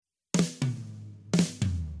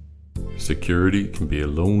Security can be a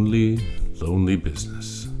lonely, lonely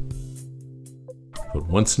business. But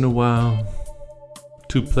once in a while,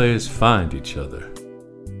 two players find each other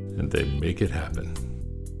and they make it happen.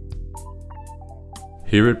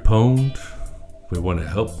 Here at Pwned, we want to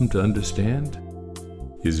help them to understand,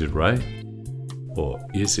 is it right or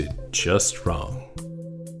is it just wrong?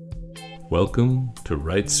 Welcome to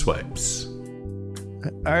RightSwipes.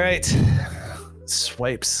 All right,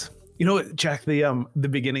 swipes. You know what, Jack, the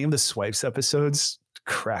beginning of the swipes episodes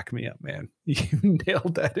crack me up, man. You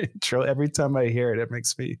nailed that intro. Every time I hear it, it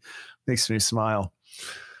makes me smile.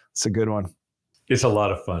 It's a good one. It's a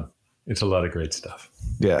lot of fun. It's a lot of great stuff.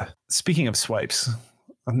 Yeah. Speaking of swipes,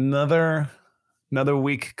 another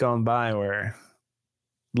week gone by where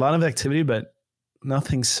a lot of activity, but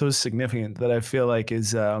nothing so significant that I feel like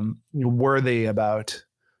is worthy about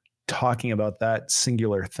talking about that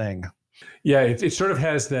singular thing. Yeah, it sort of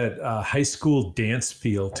has that high school dance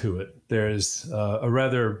feel to it. There's a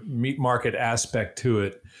rather meat market aspect to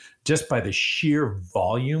it just by the sheer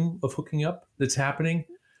volume of hooking up that's happening.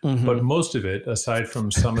 Mm-hmm. But most of it, aside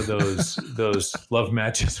from some of those love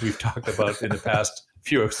matches we've talked about in the past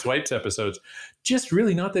few of Swipes episodes, just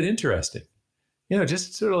really not that interesting. You know,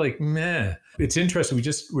 just sort of like, meh. It's interesting.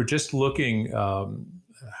 We're just looking.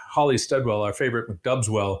 Holly Studwell, our favorite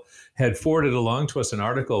McDubswell, had forwarded along to us an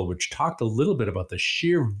article which talked a little bit about the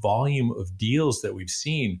sheer volume of deals that we've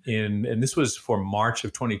seen and this was for March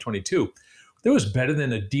of 2022. There was better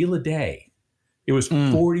than a deal a day. It was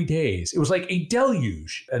 40 days. It was like a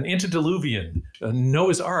deluge, an antediluvian, a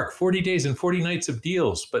Noah's Ark, 40 days and 40 nights of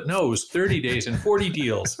deals. But no, it was 30 days and 40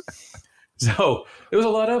 deals. So it was a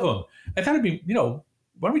lot of them. I thought it'd be, why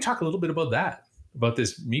don't we talk a little bit about that? About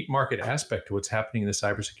this meat market aspect to what's happening in the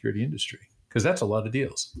cybersecurity industry, because that's a lot of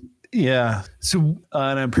deals. Yeah. So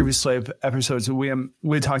on a previous Swipe episode, so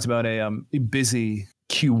we talked about a busy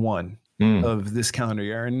Q1 of this calendar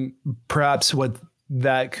year, and perhaps what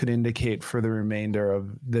that could indicate for the remainder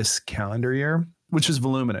of this calendar year, which was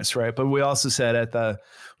voluminous, right? But we also said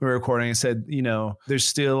we were recording and said, there's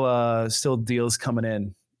still deals coming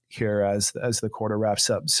in here as the quarter wraps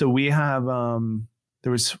up. So we have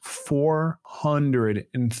there was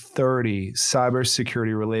 430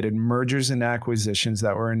 cybersecurity related mergers and acquisitions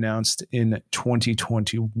that were announced in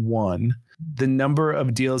 2021. The number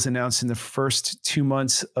of deals announced in the first 2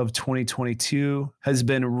 months of 2022 has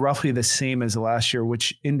been roughly the same as last year,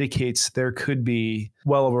 which indicates there could be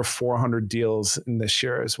well over 400 deals in this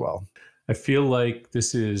year as well. I feel like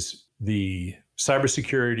this is the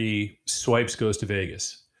cybersecurity Swipes goes to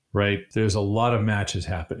Vegas, right? There's a lot of matches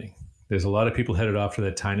happening. There's a lot of people headed off to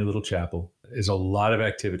that tiny little chapel. There's a lot of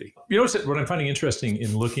activity. You know what I'm finding interesting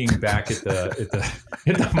in looking back at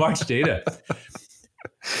the March data?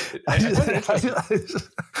 I just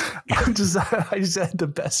had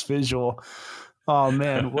the best visual. Oh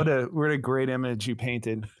man, what a great image you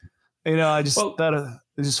painted. I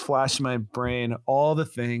just flashed in my brain all the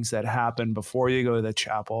things that happen before you go to the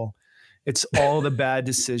chapel. It's all the bad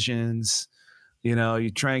decisions. You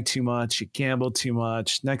drank too much, you gambled too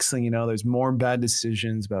much. Next thing you know, there's more bad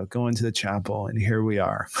decisions about going to the chapel, and here we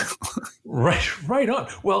are. Right on.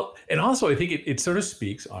 Well, and also I think it sort of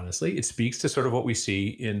speaks, honestly, it speaks to sort of what we see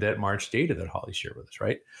in that March data that Holly shared with us,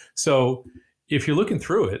 right? So if you're looking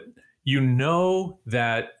through it, you know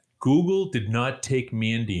that Google did not take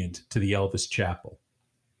Mandiant to the Elvis Chapel,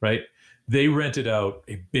 right? They rented out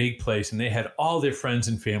a big place and they had all their friends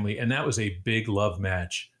and family, and that was a big love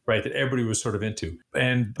match, right, that everybody was sort of into.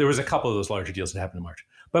 And there was a couple of those larger deals that happened in March.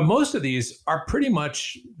 But most of these are pretty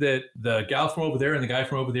much that the gal from over there and the guy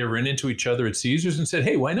from over there ran into each other at Caesars and said,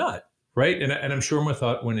 hey, why not? Right? And I'm sure more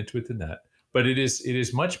thought went into it than that. But it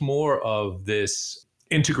is much more of this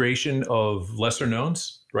integration of lesser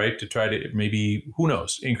knowns, right, to try to maybe, who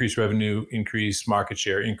knows, increase revenue, increase market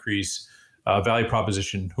share, increase value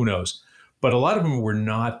proposition, who knows. But a lot of them were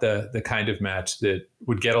not the kind of match that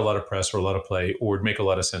would get a lot of press or a lot of play or would make a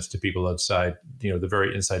lot of sense to people outside, the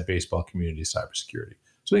very inside baseball community of cybersecurity.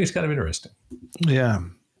 So I think it's kind of interesting. Yeah.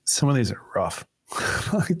 Some of these are rough.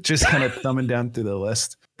 Just kind of thumbing down through the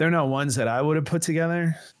list. They're not ones that I would have put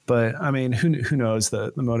together, but I mean, who knows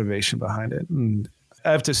the motivation behind it? And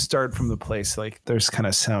I have to start from the place, like there's kind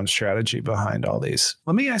of sound strategy behind all these.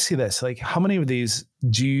 Let me ask you this, like how many of these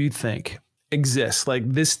do you think exist? Like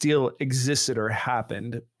this deal existed or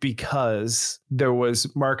happened because there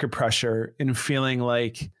was market pressure and feeling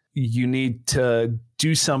like you need to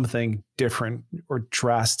do something different or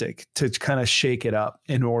drastic to kind of shake it up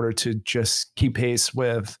in order to just keep pace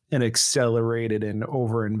with an accelerated and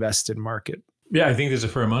over-invested market. Yeah, I think there's a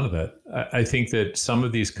fair amount of that. I think that some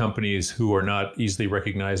of these companies who are not easily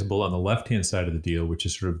recognizable on the left-hand side of the deal, which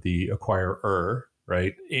is sort of the acquirer,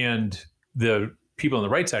 right? And the people on the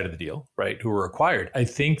right side of the deal, right, who were acquired. I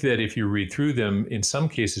think that if you read through them, in some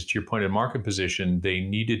cases, to your point of market position, they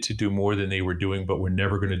needed to do more than they were doing, but were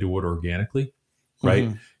never going to do it organically, right?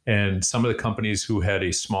 Mm-hmm. And some of the companies who had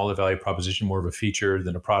a smaller value proposition, more of a feature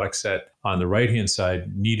than a product set on the right-hand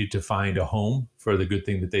side, needed to find a home for the good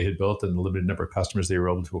thing that they had built and the limited number of customers they were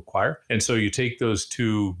able to acquire. And so you take those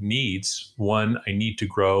two needs. One, I need to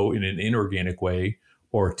grow in an inorganic way,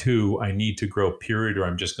 or two, I need to grow, period, or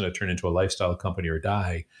I'm just going to turn into a lifestyle company or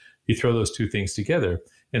die. You throw those two things together.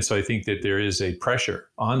 And so I think that there is a pressure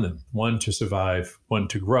on them, one to survive, one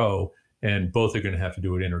to grow, and both are going to have to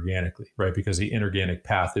do it inorganically, right? Because the inorganic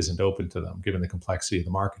path isn't open to them, given the complexity of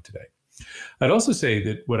the market today. I'd also say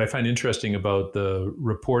that what I find interesting about the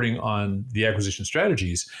reporting on the acquisition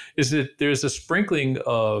strategies is that there's a sprinkling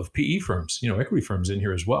of PE firms, equity firms in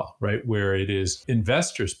here as well, right? Where it is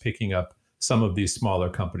investors picking up some of these smaller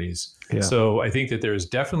companies. Yeah. So I think that there is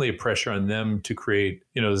definitely a pressure on them to create,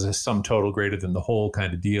 there's a sum total greater than the whole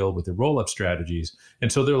kind of deal with the roll-up strategies.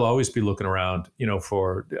 And so they'll always be looking around,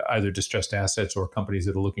 for either distressed assets or companies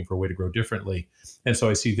that are looking for a way to grow differently. And so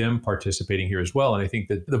I see them participating here as well. And I think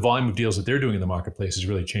that the volume of deals that they're doing in the marketplace is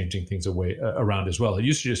really changing things around as well. It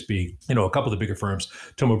used to just be, a couple of the bigger firms,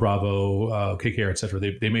 Thoma Bravo, KKR, et cetera,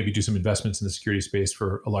 they maybe do some investments in the security space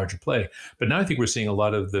for a larger play. But now I think we're seeing a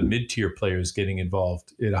lot of the mid-tier players getting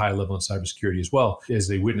involved at a high level in cybersecurity as well, as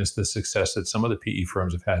they witness the success that some of the PE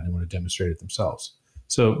firms have had and want to demonstrate it themselves.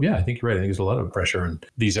 So yeah, I think you're right. I think there's a lot of pressure on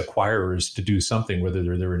these acquirers to do something, whether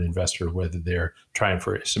they're an investor, whether they're trying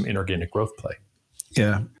for some inorganic growth play.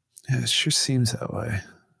 Yeah, it sure seems that way.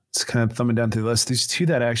 It's kind of thumbing down through the list. There's two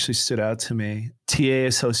that actually stood out to me. TA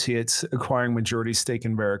Associates acquiring majority stake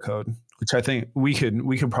in Veracode, which I think we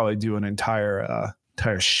could probably do an entire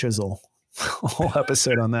shizzle whole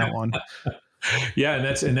episode on that one. Yeah,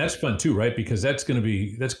 and that's fun too, right? Because that's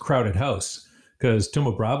crowded house, because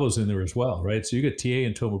Thoma Bravo's in there as well, right? So you get TA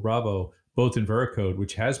and Thoma Bravo both in Veracode,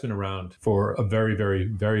 which has been around for a very, very,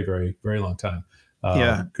 very, very, very long time.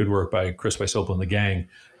 Good work by Chris Wysopal and the gang,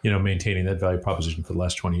 maintaining that value proposition for the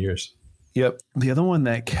last 20 years. Yep. The other one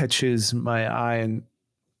that catches my eye and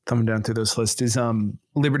thumbing down through this list is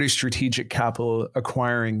Liberty Strategic Capital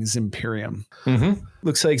acquiring Zimperium. Mm-hmm.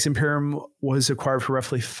 Looks like Zimperium was acquired for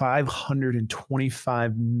roughly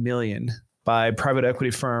 $525 million by a private equity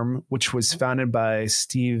firm, which was founded by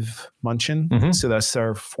Steve Munchin. Mm-hmm. So that's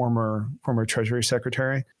our former Treasury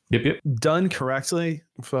Secretary. Yep. Done correctly,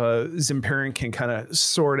 Zimperium can kind of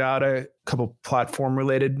sort out a couple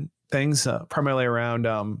platform-related things, primarily around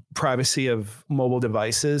privacy of mobile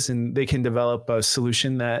devices, and they can develop a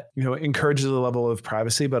solution that encourages a level of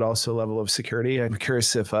privacy, but also a level of security. I'm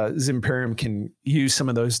curious if Zimperium can use some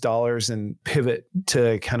of those dollars and pivot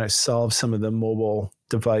to kind of solve some of the mobile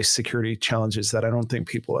device security challenges that I don't think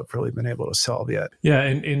people have really been able to solve yet. Yeah,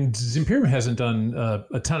 and Zimperium hasn't done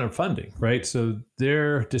a ton of funding, right? So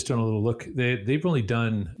they're just doing a little look. They've only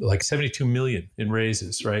done like $72 million in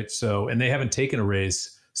raises, right? So, and they haven't taken a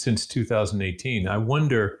raise since 2018. I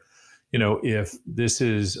wonder, if this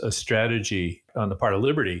is a strategy on the part of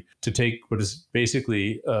Liberty to take what is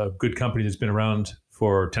basically a good company that's been around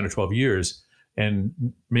for 10 or 12 years and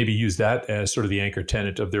maybe use that as sort of the anchor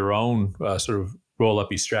tenant of their own sort of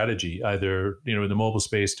roll-up-y strategy, either in the mobile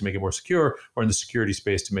space to make it more secure or in the security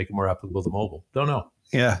space to make it more applicable to mobile. Don't know.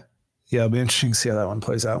 Yeah, it'll be interesting to see how that one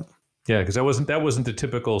plays out. Yeah, because that wasn't the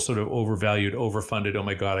typical sort of overvalued, overfunded, oh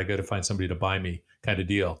my God, I got to find somebody to buy me kind of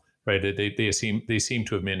deal, right? They seem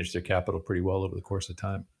to have managed their capital pretty well over the course of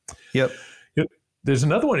time. Yep. There's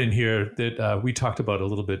another one in here that we talked about a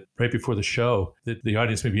little bit right before the show that the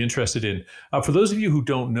audience may be interested in. For those of you who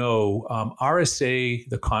don't know, RSA,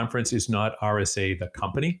 the conference, is not RSA, the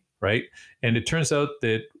company, right? And it turns out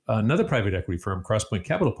that another private equity firm, Crosspoint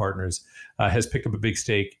Capital Partners, has picked up a big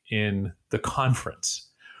stake in the conference,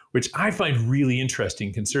 which I find really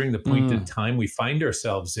interesting considering the point in time we find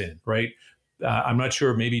ourselves in, right? I'm not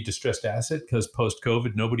sure, maybe distressed asset, because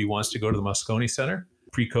post-COVID, nobody wants to go to the Moscone Center.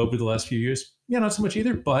 Pre-COVID, the last few years, not so much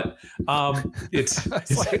either. But it's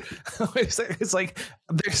like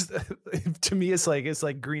there's, to me, it's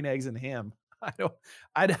like green eggs and ham.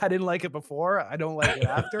 I didn't like it before. I don't like it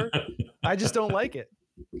after. I just don't like it.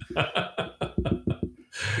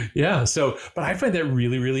 Yeah. So, but I find that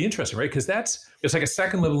really, really interesting, right? Because it's like a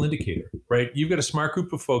second level indicator, right? You've got a smart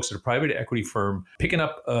group of folks at a private equity firm picking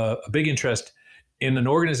up a big interest in an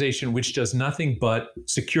organization which does nothing but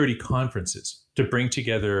security conferences to bring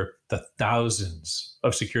together the thousands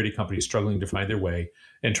of security companies struggling to find their way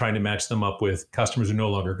and trying to match them up with customers who no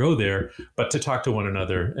longer go there, but to talk to one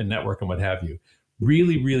another and network and what have you.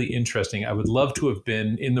 Really, really interesting. I would love to have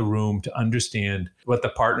been in the room to understand what the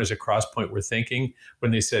partners at CrossPoint were thinking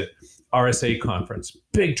when they said RSA conference,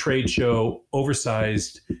 big trade show,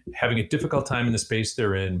 oversized, having a difficult time in the space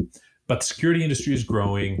they're in, but the security industry is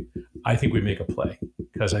growing. I think we make a play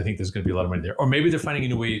because I think there's going to be a lot of money there. Or maybe they're finding a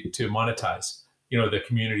new way to monetize, the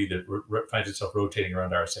community that finds itself rotating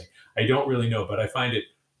around RSA. I don't really know, but I find it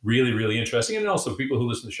really, really interesting. And also people who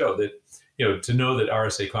listen to the show that, to know that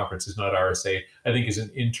RSA conference is not RSA, I think is an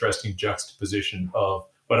interesting juxtaposition of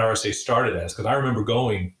what RSA started as. Because I remember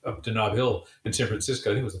going up to Nob Hill in San Francisco,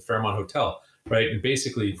 I think it was the Fairmont Hotel, right? And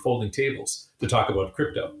basically folding tables to talk about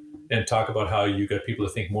crypto and talk about how you got people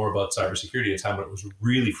to think more about cybersecurity at a time when it was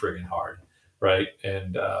really friggin' hard, right?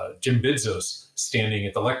 And Jim Bidzos standing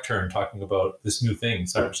at the lectern talking about this new thing,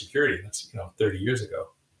 cybersecurity. That's 30 years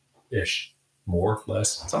ago-ish. More,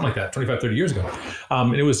 less, something like that, 25, 30 years ago.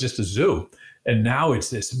 And it was just a zoo. And now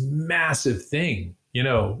it's this massive thing,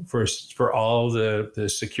 for all the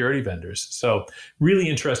security vendors. So really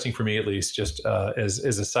interesting for me, at least, just as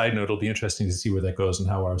a side note, it'll be interesting to see where that goes and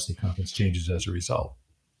how RSA conference changes as a result.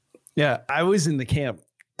 Yeah, I was in the camp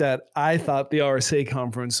that I thought the RSA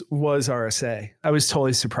conference was RSA. I was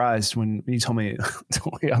totally surprised when you told me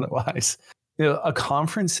totally otherwise. A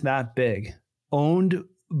conference that big, owned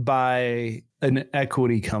by an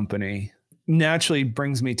equity company, naturally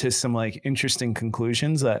brings me to some interesting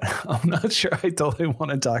conclusions that I'm not sure I totally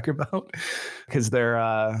want to talk about because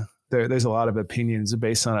there's a lot of opinions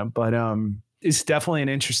based on it, but it's definitely an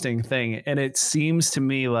interesting thing. And it seems to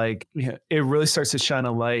me like it really starts to shine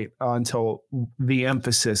a light onto the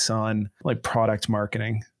emphasis on product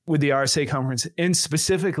marketing with the RSA conference, and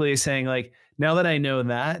specifically saying now that I know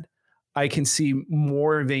that, I can see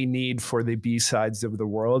more of a need for the B-sides of the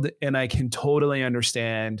world. And I can totally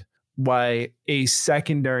understand why a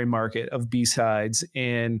secondary market of B-sides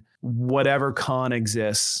in whatever con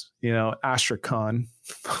exists, Asterisk Con,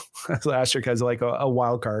 Asterisk has a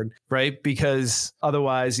wild card, right? Because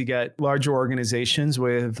otherwise you get larger organizations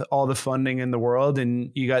with all the funding in the world,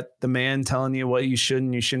 and you got the man telling you what you should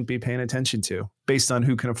and you shouldn't be paying attention to based on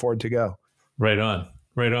who can afford to go. Right on.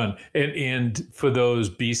 Right on. And for those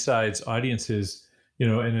B-sides audiences,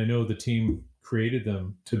 and I know the team created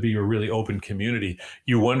them to be a really open community,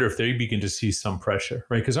 you wonder if they begin to see some pressure,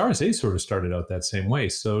 right? Because RSA sort of started out that same way.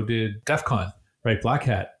 So did DEF CON, right? Black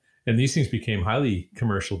Hat. And these things became highly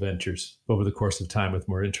commercial ventures over the course of time with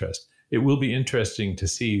more interest. It will be interesting to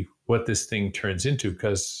see what this thing turns into,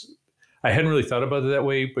 because I hadn't really thought about it that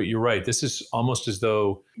way, but you're right. This is almost as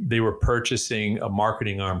though they were purchasing a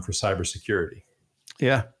marketing arm for cybersecurity.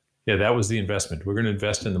 Yeah. Yeah, that was the investment. We're going to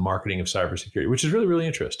invest in the marketing of cybersecurity, which is really, really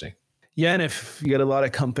interesting. Yeah. And if you get a lot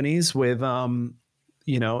of companies with,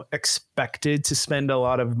 expected to spend a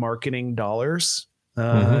lot of marketing dollars,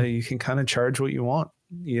 you can kind of charge what you want,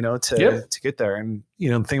 to get there. And,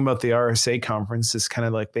 the thing about the RSA conference is kind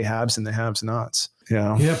of like the haves and the have-nots,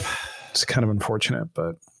 Yep. It's kind of unfortunate,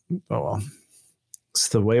 but oh well, it's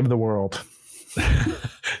the way of the world.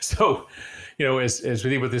 So, as we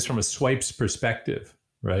think about this from a swipes perspective,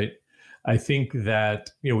 right? I think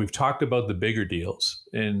that, we've talked about the bigger deals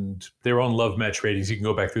and their own love match ratings. You can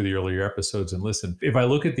go back through the earlier episodes and listen. If I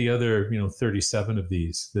look at the other, 37 of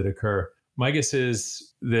these that occur, my guess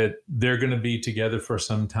is that they're going to be together for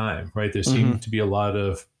some time, right? There seem to be a lot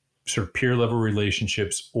of sort of peer level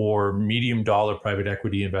relationships or medium dollar private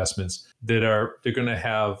equity investments they're going to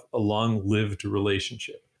have a long lived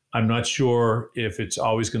relationship. I'm not sure if it's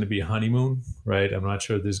always going to be a honeymoon, right? I'm not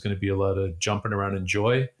sure there's going to be a lot of jumping around in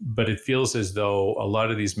joy, but it feels as though a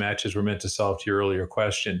lot of these matches were meant to solve, to your earlier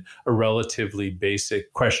question, a relatively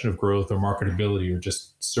basic question of growth or marketability or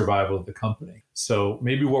just survival of the company. So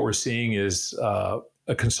maybe what we're seeing is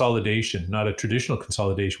a consolidation, not a traditional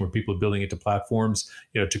consolidation where people are building into platforms,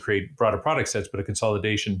 to create broader product sets, but a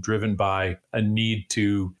consolidation driven by a need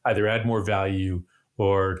to either add more value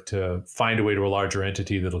or to find a way to a larger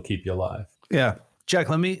entity that'll keep you alive. Yeah. Jack,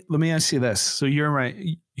 let me ask you this. So you're my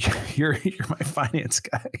finance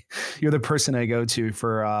guy. You're the person I go to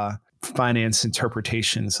for finance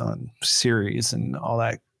interpretations on series and all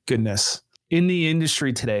that goodness. In the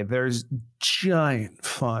industry today, there's giant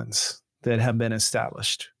funds that have been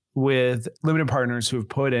established with limited partners who have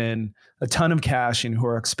put in a ton of cash and who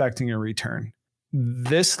are expecting a return.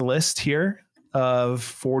 This list here of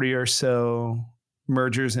 40 or so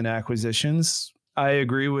mergers and acquisitions, I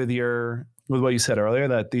agree with your with what you said earlier,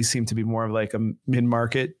 that these seem to be more of like a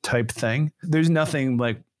mid-market type thing. There's nothing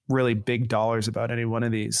like really big dollars about any one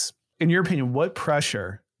of these. In your opinion, what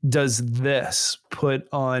pressure does this put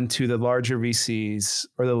onto the larger VCs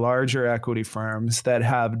or the larger equity firms that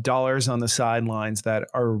have dollars on the sidelines that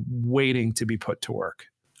are waiting to be put to work?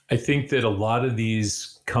 I think that a lot of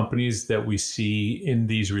these companies that we see in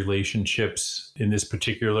these relationships in this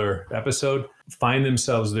particular episode find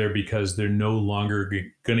themselves there because they're no longer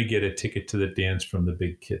going to get a ticket to the dance from the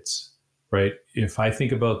big kids, right? If I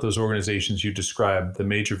think about those organizations you described, the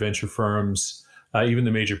major venture firms, even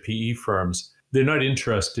the major PE firms, they're not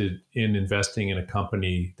interested in investing in a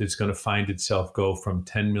company that's going to find itself go from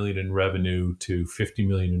 10 million in revenue to 50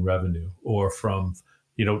 million in revenue, or from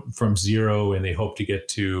zero and they hope to get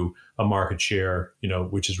to a market share,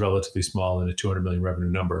 which is relatively small in a 200 million revenue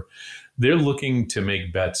number. They're looking to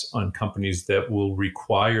make bets on companies that will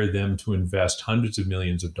require them to invest hundreds of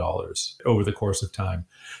millions of dollars over the course of time,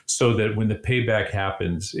 so that when the payback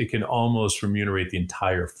happens, it can almost remunerate the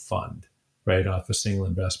entire fund, right, off a single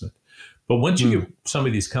investment. But once you get some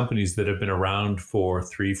of these companies that have been around for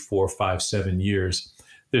 3, 4, 5, 7 years,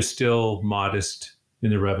 they're still modest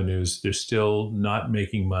in their revenues. They're still not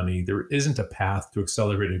making money. There isn't a path to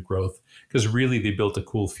accelerated growth because really they built a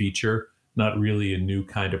cool feature, not really a new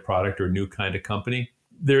kind of product or a new kind of company.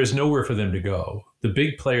 There is nowhere for them to go. The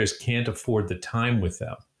big players can't afford the time with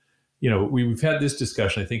them. We've had this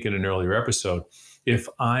discussion, I think, in an earlier episode. If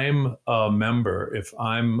I'm a member, if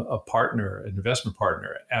I'm a partner, an investment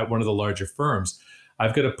partner at one of the larger firms,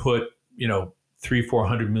 I've got to put,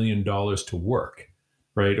 $300-400 million to work,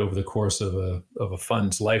 right, over the course of a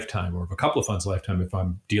fund's lifetime, or of a couple of funds' lifetime. If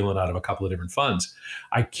I'm dealing out of a couple of different funds,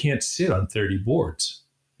 I can't sit on 30 boards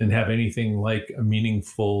and have anything like a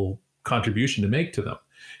meaningful contribution to make to them.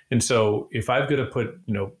 And so if I've got to put,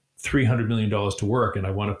 $300 million to work and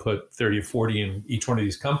I want to put 30 or 40 in each one of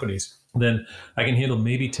these companies, then I can handle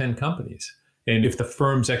maybe 10 companies. And if the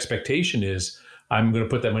firm's expectation is I'm going to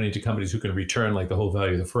put that money into companies who can return like the whole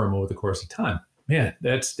value of the firm over the course of time, man,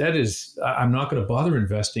 I'm not going to bother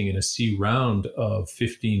investing in a C round of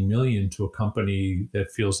 15 million to a company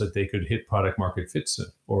that feels that they could hit product market fit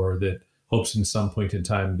soon, or that hopes in some point in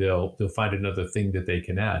time they'll find another thing that they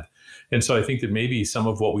can add. And so I think that maybe some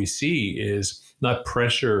of what we see is not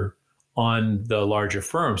pressure on the larger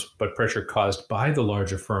firms, but pressure caused by the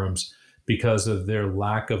larger firms because of their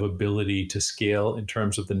lack of ability to scale in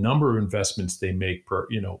terms of the number of investments they make per,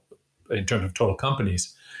 in terms of total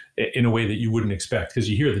companies, in a way that you wouldn't expect. Because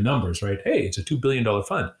you hear the numbers, right? Hey, it's a $2 billion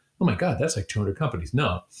fund. Oh my God, that's like 200 companies.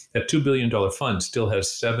 No, that $2 billion fund still has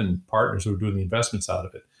 7 partners who are doing the investments out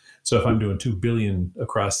of it. So if I'm doing $2 billion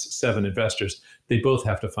across 7 investors, they both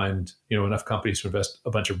have to find, enough companies to invest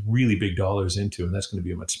a bunch of really big dollars into, and that's going to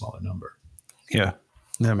be a much smaller number. Yeah,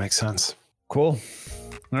 that makes sense. Cool.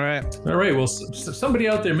 All right. Well, somebody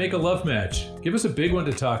out there, make a love match. Give us a big one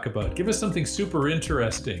to talk about. Give us something super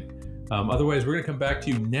interesting. Otherwise, we're going to come back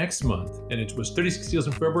to you next month. And it was 36 deals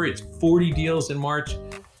in February. It's 40 deals in March.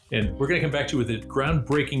 And we're going to come back to you with the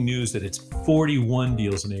groundbreaking news that it's 41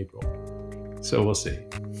 deals in April. So we'll see.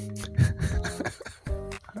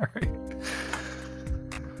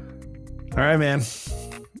 All right, man.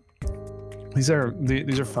 These are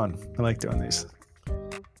fun. I like doing these.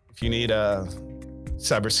 If you need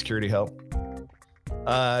cybersecurity help,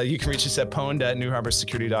 you can reach us at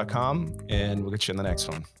pwned@newharborsecurity.com, and we'll get you in the next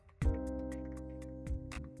one.